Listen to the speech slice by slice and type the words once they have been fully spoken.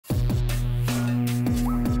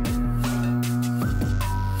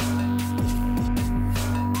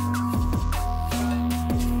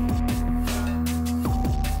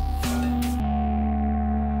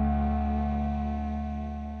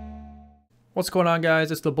What's going on,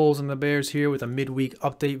 guys? It's the Bulls and the Bears here with a midweek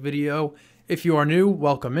update video. If you are new,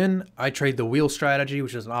 welcome in. I trade the wheel strategy,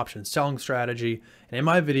 which is an option selling strategy. And in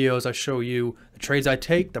my videos, I show you the trades I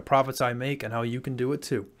take, the profits I make, and how you can do it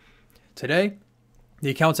too. Today,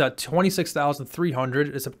 the account's at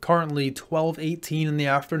 26,300. It's currently 12:18 in the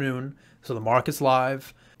afternoon, so the market's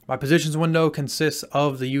live. My positions window consists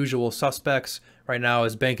of the usual suspects. Right now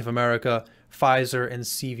is Bank of America, Pfizer, and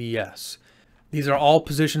CVS. These are all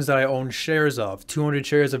positions that I own shares of. 200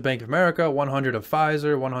 shares of Bank of America, 100 of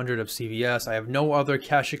Pfizer, 100 of CVS. I have no other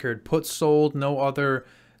cash secured puts sold, no other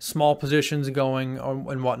small positions going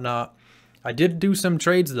and whatnot. I did do some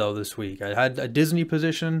trades though this week. I had a Disney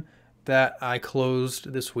position that I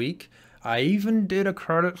closed this week. I even did a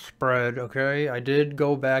credit spread, okay? I did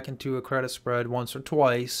go back into a credit spread once or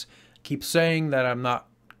twice. Keep saying that I'm not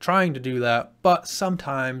trying to do that, but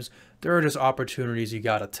sometimes there are just opportunities you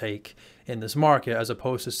gotta take in this market as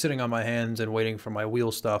opposed to sitting on my hands and waiting for my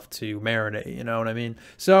wheel stuff to marinate, you know what I mean?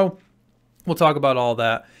 So we'll talk about all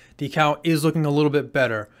that. The account is looking a little bit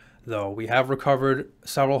better though. We have recovered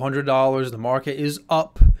several $100s. The market is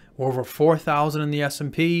up. We're over 4,000 in the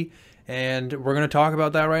S&P, and we're going to talk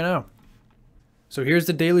about that right now. So here's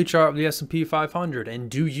the daily chart of the S&P 500, and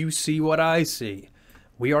do you see what I see?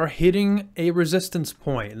 We are hitting a resistance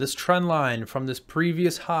point. This trend line from this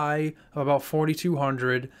previous high of about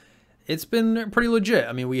 4,200, it's been pretty legit.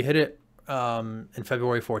 I mean, we hit it in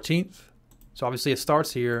February 14th. So obviously it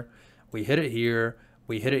starts here. We hit it here.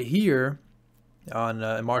 We hit it here on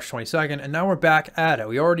March 22nd. And now we're back at it.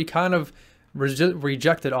 We already kind of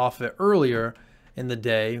rejected off it earlier in the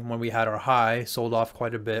day when we had our high, sold off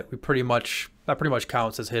quite a bit. That pretty much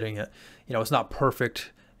counts as hitting it. You know, it's not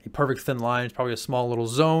perfect. A perfect thin line. It's probably a small little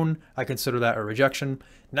zone. I consider that a rejection.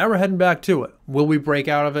 Now we're heading back to it. Will we break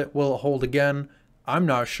out of it? Will it hold again? I'm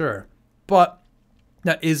not sure. But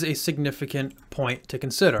that is a significant point to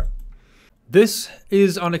consider. This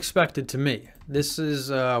is unexpected to me. This is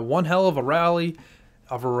one hell of a rally,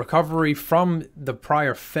 of a recovery from the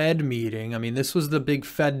prior Fed meeting. I mean, this was the big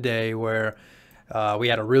Fed day where we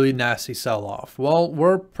had a really nasty sell-off. Well,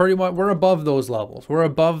 we're above those levels. We're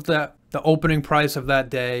above the opening price of that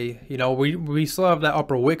day. You know, we still have that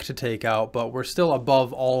upper wick to take out, but we're still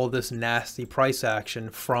above all of this nasty price action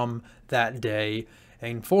from that day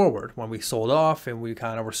and forward when we sold off and we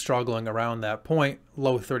kind of were struggling around that point,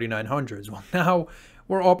 low 3,900s. Well, now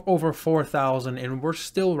we're up over 4,000 and we're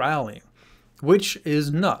still rallying, which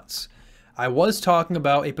is nuts. I was talking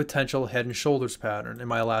about a potential head and shoulders pattern in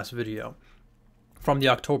my last video. From the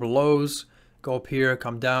October lows, go up here,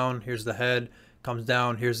 come down, here's the head, comes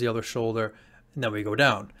down, here's the other shoulder, and then we go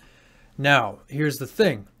down. Now, here's the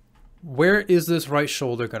thing. Where is this right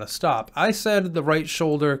shoulder going to stop? I said the right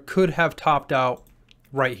shoulder could have topped out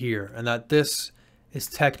right here, and that this is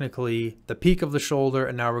technically the peak of the shoulder,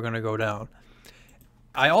 and now we're going to go down.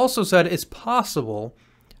 I also said it's possible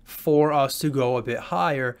for us to go a bit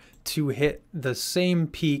higher to hit the same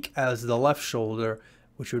peak as the left shoulder,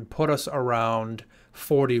 which would put us around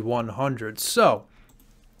 4,100. So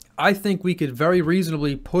I think we could very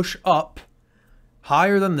reasonably push up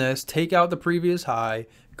higher than this, take out the previous high,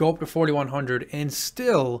 go up to 4,100, and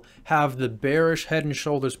still have the bearish head and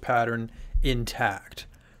shoulders pattern intact.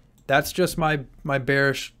 That's just my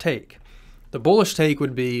bearish take. The bullish take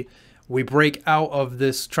would be we break out of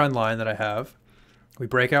this trend line that I have. We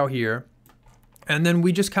break out here, and then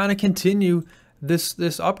we just kind of continue this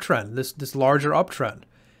uptrend, this larger uptrend.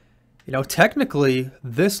 You know, technically,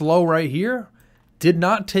 this low right here did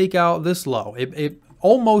not take out this low. It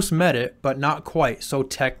almost met it, but not quite. So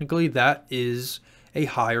technically, that is a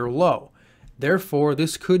higher low. Therefore,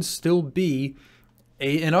 this could still be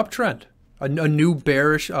an uptrend, a new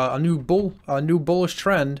bearish, a new bullish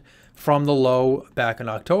trend from the low back in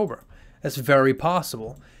October. That's very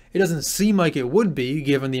possible. It doesn't seem like it would be,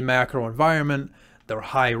 given the macro environment, the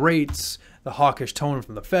high rates, the hawkish tone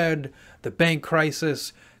from the Fed, the bank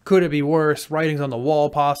crisis. Could it be worse? Writings on the wall,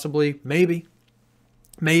 possibly. Maybe.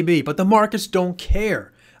 Maybe. But the markets don't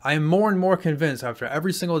care. I am more and more convinced after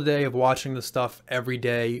every single day of watching this stuff every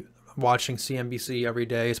day, watching CNBC every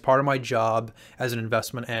day. It's part of my job as an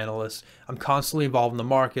investment analyst. I'm constantly involved in the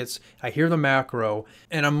markets. I hear the macro,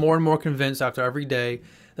 and I'm more and more convinced after every day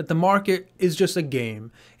that the market is just a game.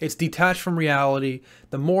 It's detached from reality.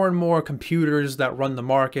 The more and more computers that run the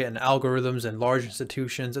market and algorithms and large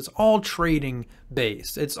institutions, it's all trading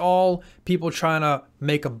based. It's all people trying to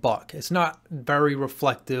make a buck. It's not very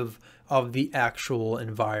reflective of the actual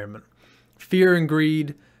environment. Fear and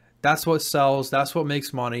greed, that's what sells, that's what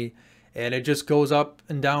makes money, and it just goes up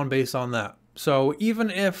and down based on that. So even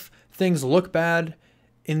if things look bad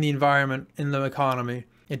in the environment, in the economy,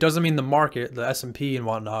 it doesn't mean the market, the S&P and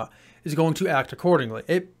whatnot, is going to act accordingly.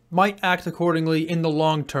 It might act accordingly in the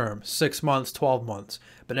long term, 6 months, 12 months.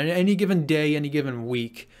 But in any given day, any given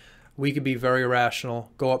week, we could be very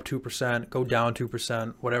irrational, go up 2%, go down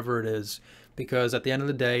 2%, whatever it is. Because at the end of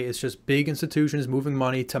the day, it's just big institutions moving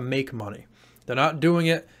money to make money. They're not doing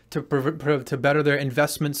it to better their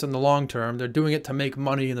investments in the long term. They're doing it to make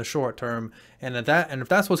money in the short term. And if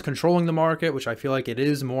that's what's controlling the market, which I feel like it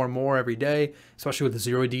is more and more every day, especially with the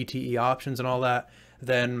zero DTE options and all that,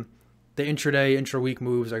 then the intraday, intra-week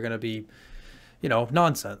moves are going to be,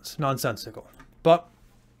 nonsensical. But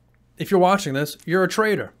if you're watching this, you're a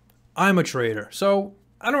trader. I'm a trader. So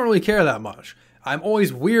I don't really care that much. I'm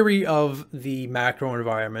always weary of the macro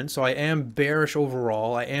environment, so I am bearish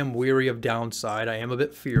overall. I am weary of downside. I am a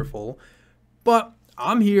bit fearful, but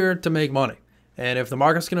I'm here to make money. And if the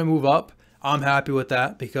market's going to move up, I'm happy with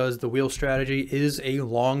that because the wheel strategy is a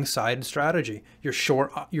long-sided strategy. You're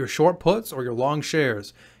short puts or you're long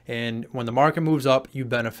shares. And when the market moves up, you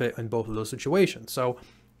benefit in both of those situations. So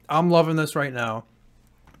I'm loving this right now,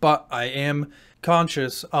 but I am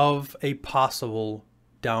conscious of a possible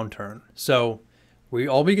downturn. So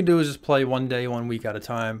all we can do is just play one day, 1 week at a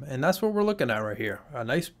time. And that's what we're looking at right here. A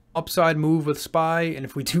nice upside move with SPY. And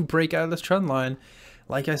if we do break out of this trend line,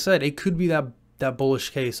 like I said, it could be that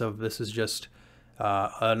bullish case of this is just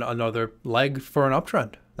another leg for an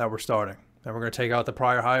uptrend that we're starting. And we're going to take out the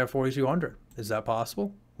prior high of 4,200. Is that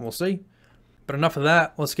possible? We'll see. But enough of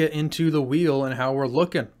that. Let's get into the wheel and how we're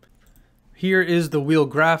looking. Here is the wheel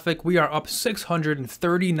graphic. We are up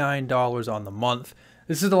 $639 on the month.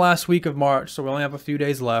 This is the last week of March, so we only have a few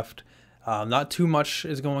days left. Not too much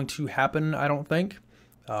is going to happen, I don't think.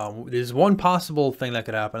 There's one possible thing that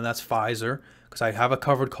could happen, and that's Pfizer, because I have a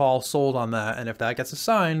covered call sold on that, and if that gets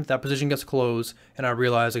assigned, that position gets closed, and I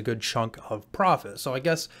realize a good chunk of profit. So I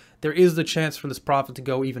guess there is the chance for this profit to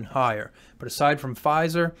go even higher. But aside from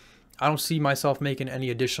Pfizer, I don't see myself making any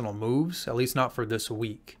additional moves, at least not for this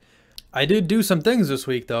week. I did do some things this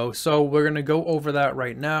week though, so we're going to go over that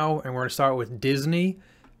right now, and we're going to start with Disney,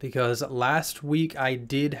 because last week I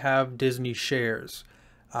did have Disney shares.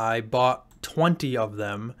 I bought 20 of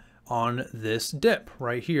them on this dip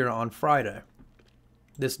right here on Friday.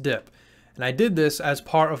 This dip. And I did this as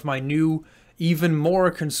part of my new, even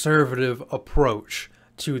more conservative approach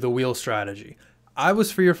to the wheel strategy. I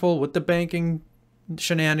was fearful with the banking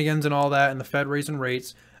shenanigans and all that and the Fed raising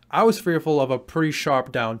rates. I was fearful of a pretty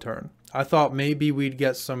sharp downturn. I thought maybe we'd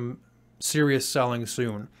get some serious selling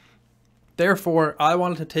soon. Therefore, I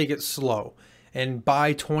wanted to take it slow and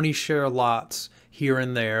buy 20 share lots here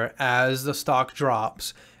and there as the stock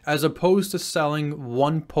drops, as opposed to selling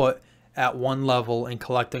one put at one level and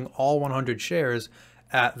collecting all 100 shares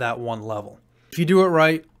at that one level. If you do it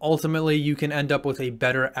right, ultimately you can end up with a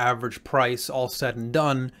better average price all said and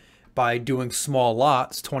done by doing small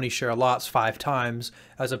lots, 20 share lots 5 times,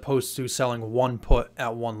 as opposed to selling one put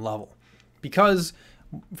at one level. Because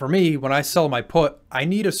for me, when I sell my put, I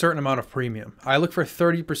need a certain amount of premium. I look for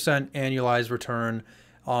 30% annualized return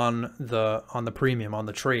on the premium, on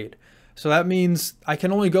the trade. So that means I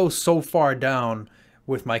can only go so far down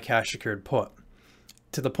with my cash secured put,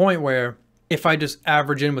 to the point where if I just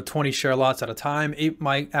average in with 20 share lots at a time,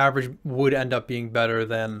 my average would end up being better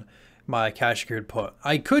than my cash secured put.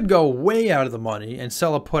 I could go way out of the money and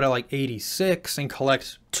sell a put at like 86 and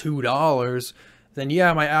collect $2. Then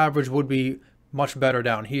yeah, my average would be much better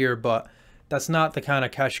down here, but that's not the kind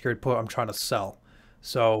of cash secured put I'm trying to sell.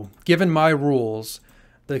 So given my rules,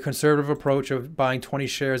 the conservative approach of buying 20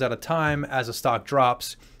 shares at a time as a stock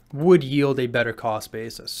drops would yield a better cost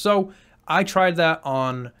basis. So I tried that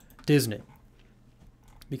on Disney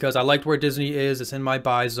because I liked where Disney is. It's in my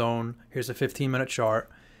buy zone. Here's a 15-minute chart.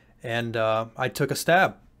 And I took a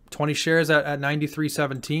stab. 20 shares at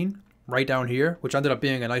 93.17 right down here, which ended up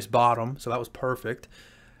being a nice bottom. So that was perfect.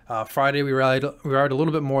 Friday, we rallied a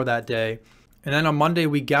little bit more that day. And then on Monday,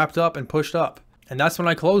 we gapped up and pushed up. And that's when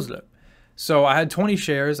I closed it. So I had 20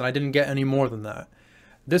 shares and I didn't get any more than that.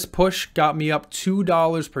 This push got me up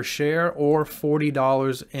 $2 per share or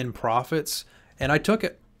 $40 in profits. And I took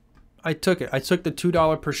it. I took the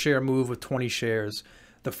 $2 per share move with 20 shares.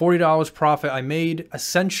 The $40 profit I made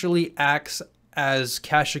essentially acts as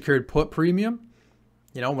cash secured put premium.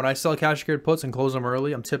 You know, when I sell cash secured puts and close them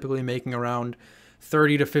early, I'm typically making around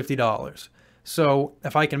 $30 to $50. So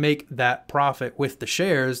if I can make that profit with the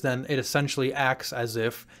shares, then it essentially acts as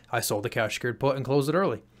if I sold the cash secured put and closed it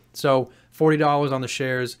early. So $40 on the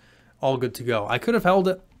shares, all good to go. I could have held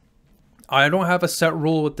it. I don't have a set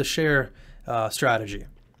rule with the share strategy.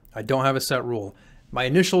 I don't have a set rule. My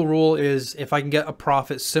initial rule is if I can get a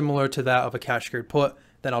profit similar to that of a cash secured put,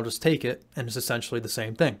 then I'll just take it, and it's essentially the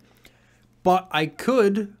same thing. But I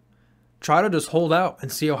could try to just hold out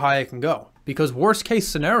and see how high I can go, because worst case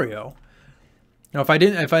scenario, if I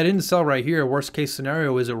didn't sell right here, worst case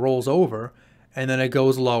scenario is it rolls over and then it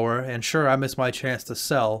goes lower, and sure, I miss my chance to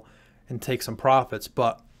sell and take some profits,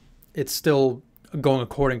 but it's still going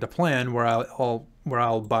according to plan where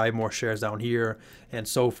I'll buy more shares down here and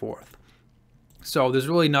so forth. So there's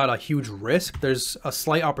really not a huge risk. There's a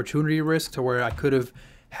slight opportunity risk to where I could have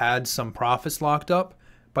had some profits locked up,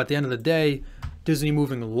 but at the end of the day, Disney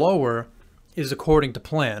moving lower is according to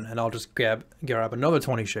plan, and I'll just grab another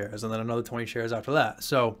 20 shares and then another 20 shares after that.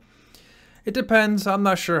 So it depends. I'm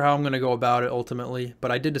not sure how I'm going to go about it ultimately,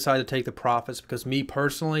 but I did decide to take the profits because me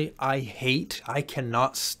personally, I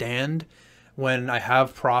cannot stand when I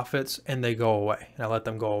have profits and they go away and I let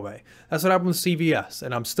them go away. That's what happened with CVS,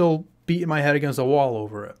 and I'm still beating my head against the wall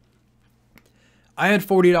over it. I had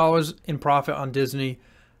 $40 in profit on Disney.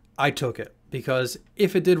 I took it because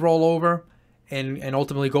if it did roll over and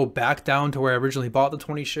ultimately go back down to where I originally bought the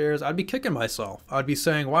 20 shares, I'd be kicking myself. I'd be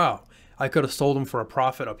saying, wow, I could have sold them for a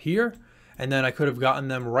profit up here, and then I could have gotten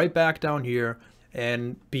them right back down here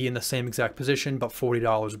and be in the same exact position, but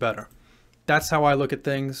 $40 better. That's how I look at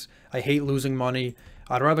things. I hate losing money.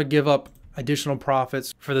 I'd rather give up additional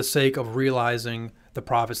profits for the sake of realizing the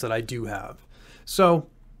profits that I do have. So,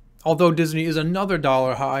 although Disney is another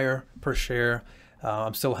 $1 higher per share,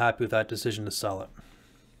 I'm still happy with that decision to sell it.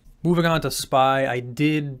 Moving on to SPY, I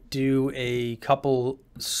did do a couple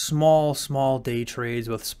small day trades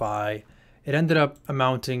with SPY. It ended up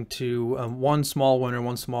amounting to one small winner,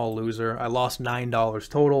 one small loser. I lost $9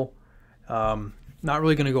 total. Not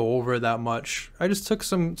really going to go over it that much. I just took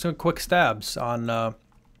some quick stabs on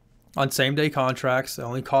same day contracts. It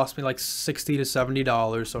only cost me like $60 to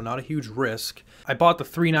 $70, so not a huge risk. I bought the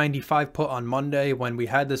 395 put on Monday when we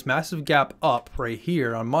had this massive gap up right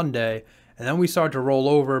here on Monday, and then we started to roll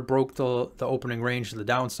over, broke the opening range to the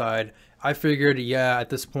downside. I figured, yeah, at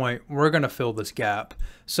this point, we're going to fill this gap.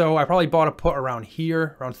 So I probably bought a put around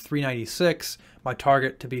here, around 396. My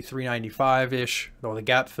target to be 395-ish, though the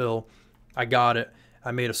gap fill. I got it.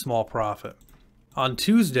 I made a small profit. On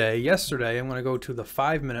Tuesday, yesterday, I'm going to go to the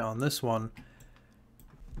 5-minute on this one.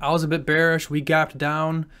 I was a bit bearish. We gapped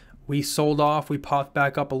down. We sold off. We popped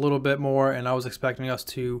back up a little bit more, and I was expecting us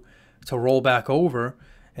to roll back over.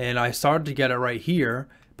 And I started to get it right here,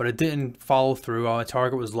 but it didn't follow through. My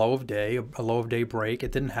target was low of day, a low of day break.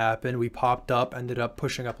 It didn't happen. We popped up, ended up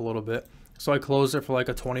pushing up a little bit. So I closed it for like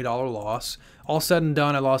a $20 loss. All said and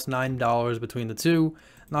done, I lost $9 between the two.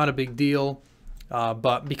 Not a big deal.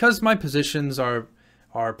 But because my positions are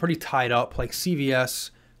pretty tied up, like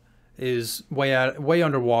CVS is way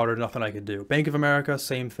underwater, nothing I could do. Bank of America,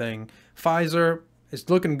 same thing. Pfizer is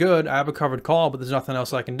looking good. I have a covered call, but there's nothing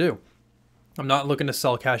else I can do. I'm not looking to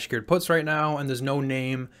sell cash secured puts right now, and there's no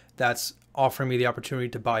name that's offering me the opportunity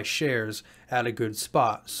to buy shares at a good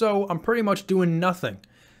spot. So I'm pretty much doing nothing.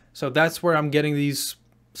 So that's where I'm getting these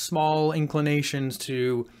small inclinations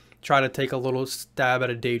to try to take a little stab at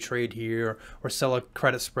a day trade here or sell a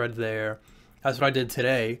credit spread there. That's what I did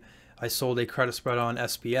today. I sold a credit spread on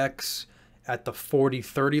SPX at the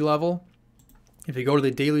 40-30 level. If you go to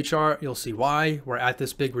the daily chart, you'll see why. We're at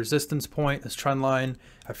this big resistance point, this trend line.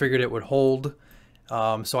 I figured it would hold.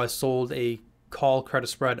 So I sold a call credit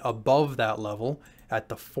spread above that level at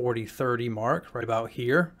the 40-30 mark, right about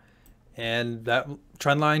here. And that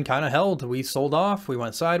trend line kind of held. We sold off. We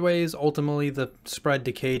went sideways. Ultimately, the spread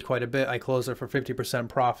decayed quite a bit. I closed it for 50%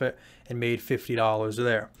 profit and made $50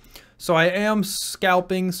 there. So I am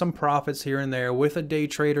scalping some profits here and there with a day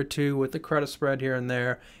trade or two, with the credit spread here and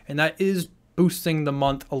there. And that is boosting the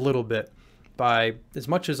month a little bit by as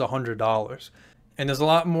much as $100. And there's a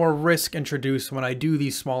lot more risk introduced when I do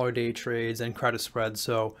these smaller day trades and credit spreads.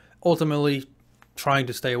 So ultimately, trying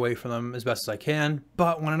to stay away from them as best as I can.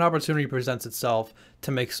 But when an opportunity presents itself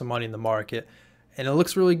to make some money in the market and it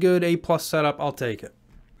looks really good, A+ setup, I'll take it.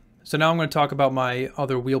 So now I'm going to talk about my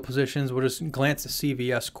other wheel positions. We'll just glance at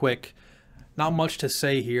CVS quick. Not much to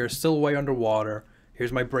say here, still way underwater.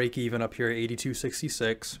 Here's my break even up here at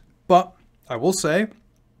 82.66. But I will say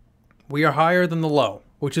we are higher than the low,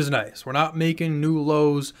 which is nice. We're not making new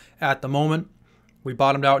lows at the moment. We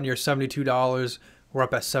bottomed out near $72. We're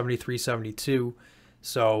up at 73.72.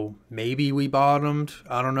 So maybe we bottomed.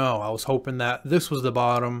 I don't know. I was hoping that this was the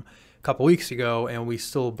bottom a couple weeks ago and we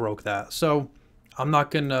still broke that. So I'm not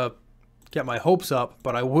going to get my hopes up,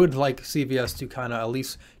 but I would like CVS to kind of at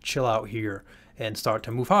least chill out here and start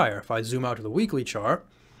to move higher. If I zoom out to the weekly chart,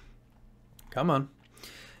 come on,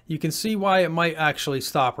 you can see why it might actually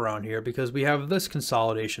stop around here, because we have this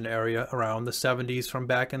consolidation area around the 70s from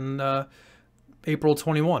back in April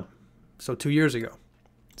 21, so 2 years ago.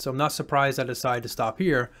 So I'm not surprised I decided to stop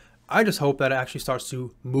here. I just hope that it actually starts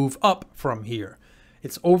to move up from here.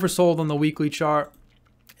 It's oversold on the weekly chart,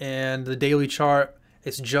 and the daily chart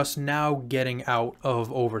is just now getting out of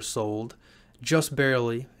oversold. Just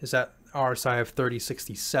barely. Is at RSI of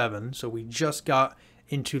 30.67, so we just got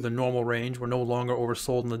into the normal range. We're no longer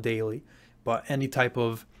oversold in the daily, but any type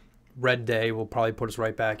of red day will probably put us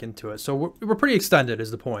right back into it. So we're pretty extended is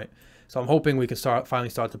the point. So I'm hoping we can finally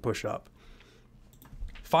start to push up.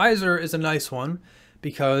 Pfizer is a nice one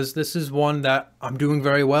because this is one that I'm doing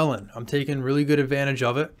very well in. I'm taking really good advantage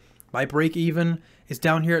of it. My break even is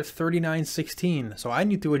down here at 39.16. So I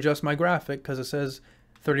need to adjust my graphic because it says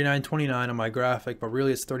 39.29 on my graphic, but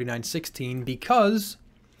really it's 39.16 because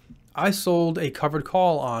I sold a covered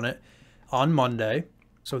call on it on Monday.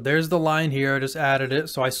 So there's the line here. I just added it.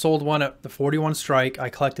 So I sold one at the 41 strike. I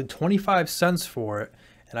collected 25 cents for it.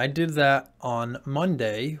 And I did that on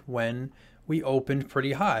Monday when we opened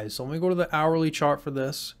pretty high. So let me go to the hourly chart for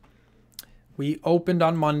this. We opened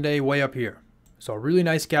on Monday way up here. So a really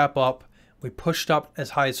nice gap up. We pushed up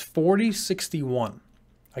as high as 40.61.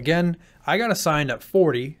 Again, I got assigned at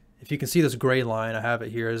 40. If you can see this gray line, I have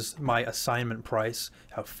it here as my assignment price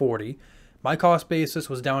at 40. My cost basis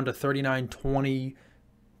was down to 39.29.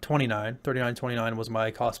 39.29 was my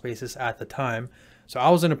cost basis at the time. So I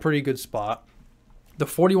was in a pretty good spot. The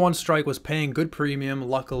 41 strike was paying good premium,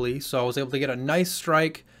 luckily. So I was able to get a nice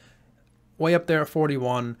strike way up there at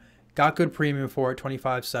 41. Got good premium for it,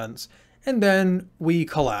 25 cents. And then we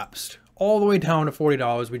collapsed all the way down to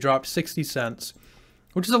 $40. We dropped 60 cents,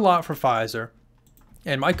 which is a lot for Pfizer.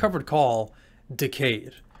 And my covered call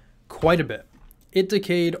decayed quite a bit. It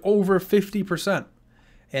decayed over 50%.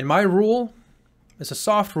 And my rule, it's a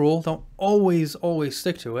soft rule, don't always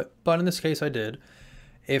stick to it, but in this case I did.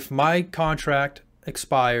 If my contract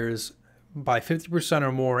expires by 50%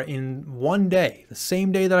 or more in one day, the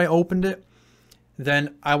same day that I opened it,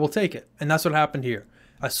 then I will take it. And that's what happened here.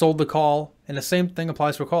 I sold the call, and the same thing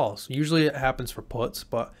applies for calls. Usually it happens for puts,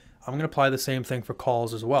 but I'm going to apply the same thing for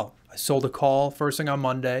calls as well. I sold a call first thing on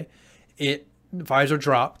Monday. Pfizer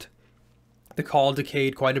dropped. The call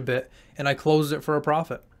decayed quite a bit, and I closed it for a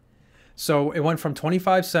profit. So it went from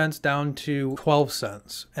 25 cents down to 12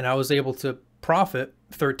 cents, and I was able to profit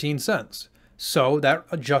 13 cents. So that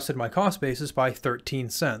adjusted my cost basis by 13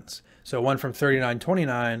 cents. So it went from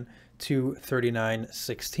 39.29 to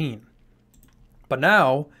 39.16.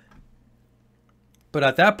 But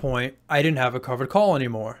at that point, I didn't have a covered call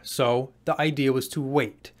anymore. So the idea was to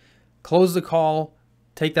wait, close the call,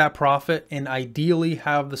 take that profit, and ideally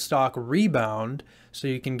have the stock rebound so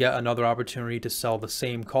you can get another opportunity to sell the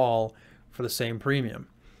same call for the same premium.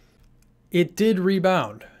 It did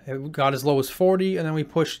rebound. It got as low as 40, and then we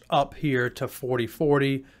pushed up here to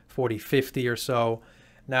 40.40, 40.50 or so.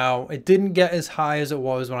 Now, it didn't get as high as it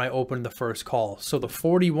was when I opened the first call. So the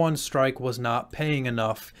 41 strike was not paying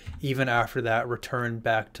enough even after that returned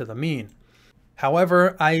back to the mean.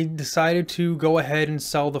 However, I decided to go ahead and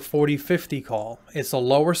sell the 40.50 call. It's a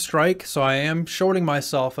lower strike, so I am shorting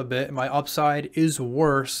myself a bit. My upside is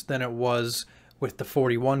worse than it was with the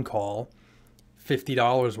 41 call,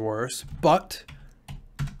 $50 worse, but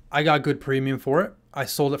I got good premium for it. I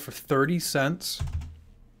sold it for 30 cents,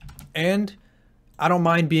 and I don't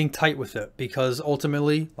mind being tight with it because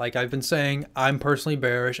ultimately, like I've been saying, I'm personally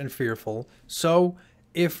bearish and fearful. So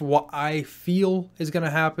if what I feel is going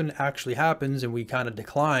to happen actually happens and we kind of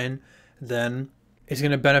decline, then it's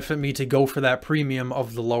going to benefit me to go for that premium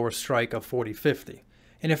of the lower strike of 40.50.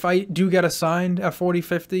 And if I do get assigned at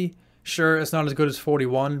 40.50, sure, it's not as good as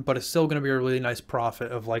 41, but it's still going to be a really nice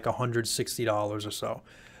profit of like $160 or so.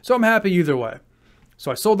 So I'm happy either way. So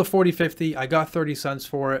I sold the 40.50, I got 30 cents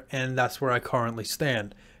for it, and that's where I currently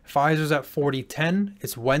stand. Pfizer's at 40.10.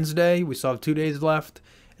 It's Wednesday. We still have 2 days left.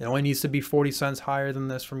 It only needs to be 40 cents higher than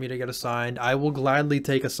this for me to get assigned. I will gladly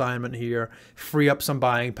take assignment here, free up some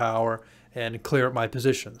buying power, and clear up my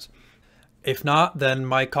positions. If not, then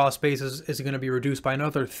my cost basis is going to be reduced by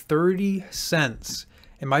another 30 cents.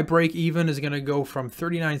 And my break even is going to go from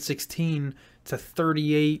 39.16 to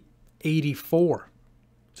 38.84.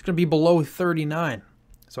 It's going to be below 39.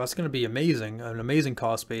 So that's going to be amazing, an amazing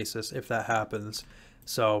cost basis if that happens.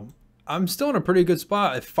 So I'm still in a pretty good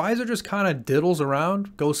spot. If Pfizer just kind of diddles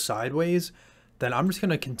around, goes sideways, then I'm just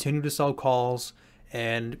going to continue to sell calls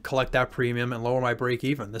and collect that premium and lower my break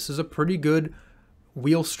even. This is a pretty good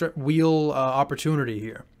wheel opportunity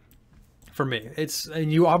here for me.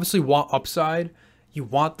 And you obviously want upside. You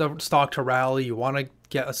want the stock to rally. You want to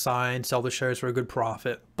get assigned, sell the shares for a good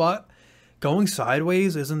profit. But going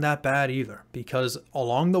sideways isn't that bad either, because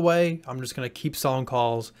along the way, I'm just going to keep selling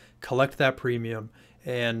calls, collect that premium,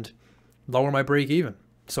 and lower my break even.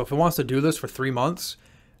 So if it wants to do this for 3 months,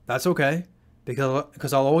 that's okay,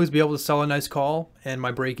 because I'll always be able to sell a nice call, and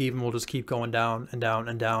my break even will just keep going down and down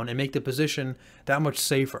and down and make the position that much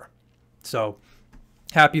safer. So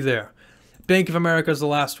happy there. Bank of America is the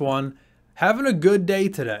last one. Having a good day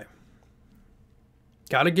today.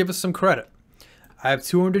 Got to give us some credit. I have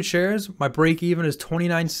 200 shares. My break even is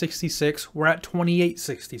 $29.66. We're at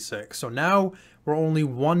 $28.66. So now we're only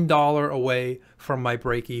 $1 away from my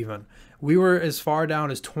break even. We were as far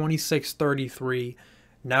down as $26.33.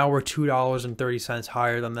 Now we're $2.30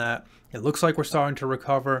 higher than that. It looks like we're starting to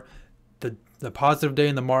recover. The positive day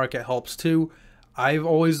in the market helps too. I've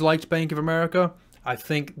always liked Bank of America. I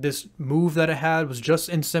think this move that it had was just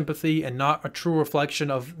in sympathy and not a true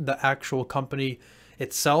reflection of the actual company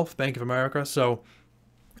itself, Bank of America. So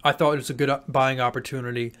I thought it was a good buying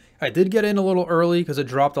opportunity. I did get in a little early because it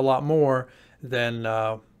dropped a lot more than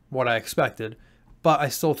what I expected, but I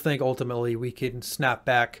still think ultimately we can snap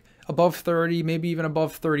back above 30, maybe even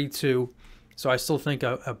above 32. So I still think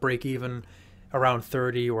a break even around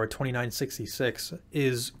 30 or 29.66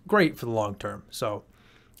 is great for the long term. So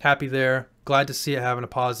happy there. Glad to see it having a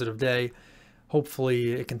positive day.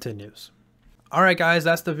 Hopefully it continues. All right, guys,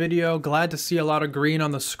 that's the video. Glad to see a lot of green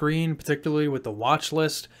on the screen, particularly with the watch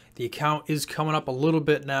list. The account is coming up a little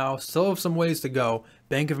bit now. Still have some ways to go.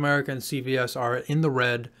 Bank of America and CVS are in the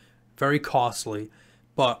red, very costly,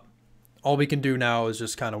 but all we can do now is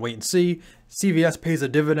just kind of wait and see. CVS pays a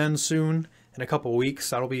dividend soon in a couple weeks.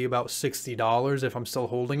 That'll be about $60 if I'm still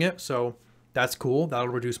holding it, so that's cool. That'll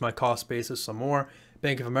reduce my cost basis some more.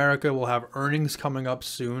 Bank of America will have earnings coming up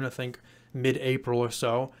soon, I think mid-April or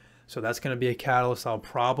so. So that's going to be a catalyst I'll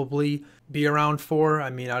probably be around for. I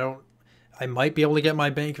mean, I might be able to get my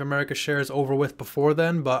Bank of America shares over with before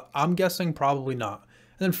then, but I'm guessing probably not.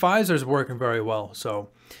 And then Pfizer's working very well, so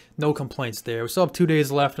no complaints there. We still have 2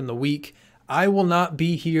 days left in the week. I will not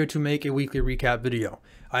be here to make a weekly recap video.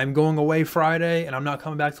 I'm going away Friday, and I'm not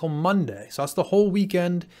coming back till Monday. So that's the whole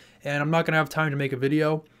weekend, and I'm not going to have time to make a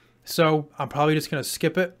video. So I'm probably just going to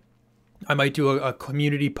skip it. I might do a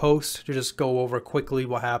community post to just go over quickly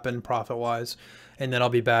what happened profit-wise, and then I'll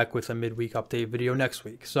be back with a midweek update video next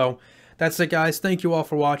week. So that's it, guys. Thank you all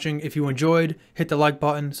for watching. If you enjoyed, hit the like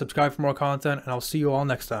button, subscribe for more content, and I'll see you all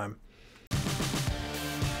next time.